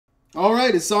All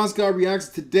right, it's Song Scott Reacts.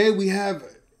 Today we have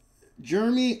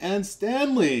Jeremy and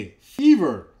Stanley,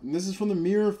 Fever. And this is from the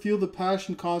Mirror Feel the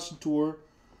Passion concert tour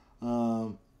in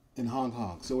Hong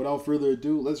Kong. So without further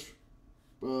ado, let's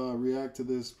react to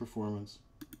this performance.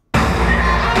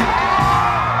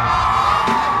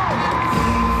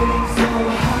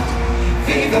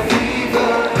 Fever,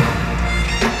 fever.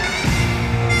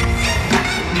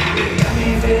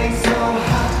 Feeling so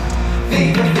hot.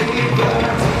 Fever,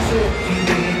 fever.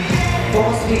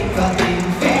 Force fever,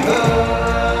 fever.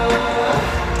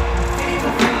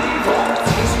 Fever, fever.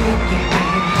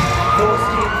 Force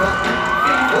fever, fever.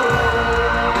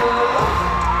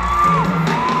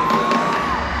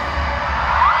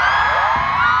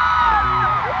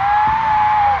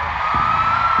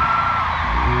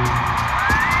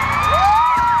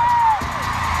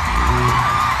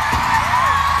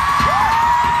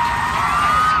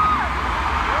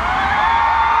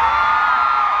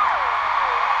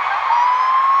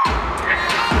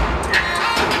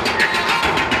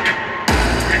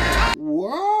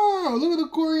 Wow, look at the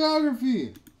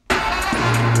choreography.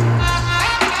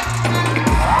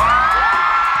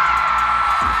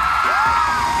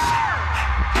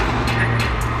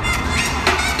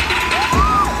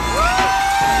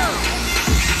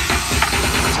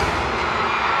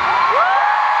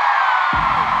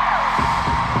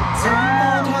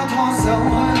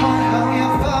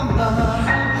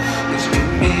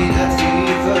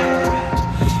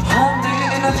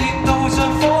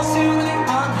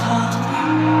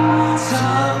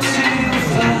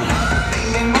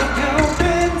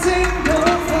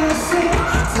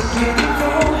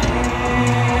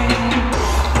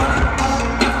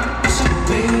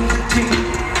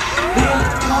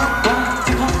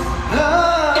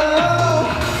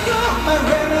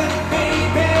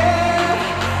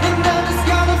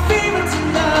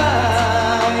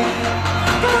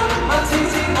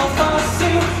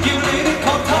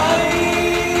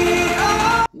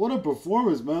 What a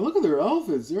performance, man. Look at their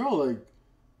outfits. They're all like,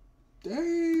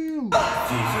 damn. Feeling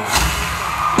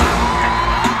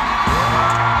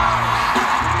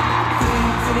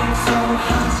so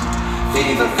hot.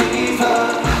 Fever, fever.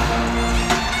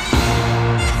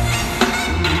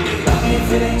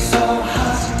 Feeling so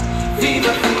hot.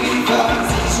 Fever, fever.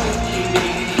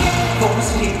 Force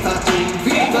fever,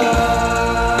 fever.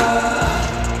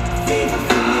 Fever,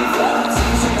 fever.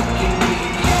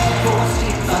 Force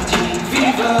fever,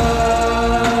 fever.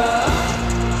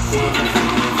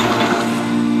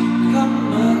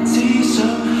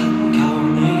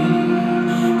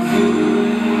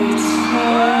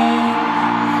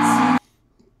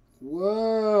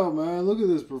 Wow, man, look at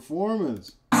this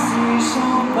performance.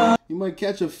 You might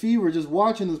catch a fever just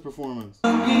watching this performance.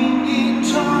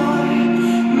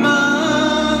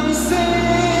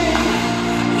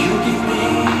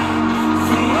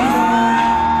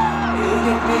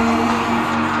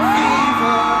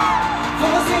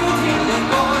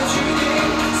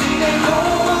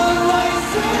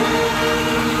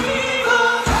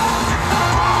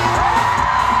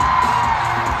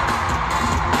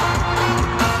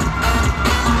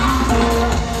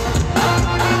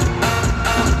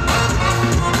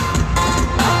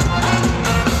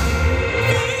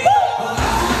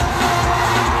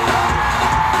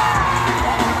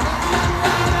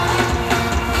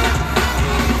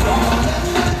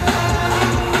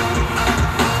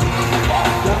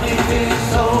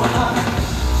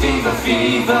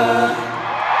 Fever.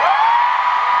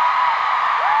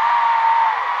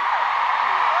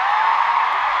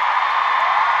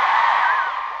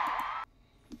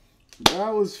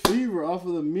 That was Fever off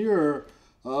of the Mirror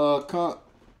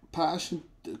Passion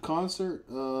concert.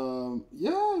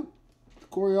 Yeah, the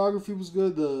choreography was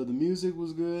good. The music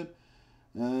was good.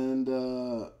 And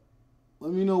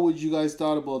let me know what you guys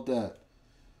thought about that.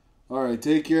 All right,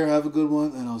 take care. Have a good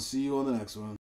one. And I'll see you on the next one.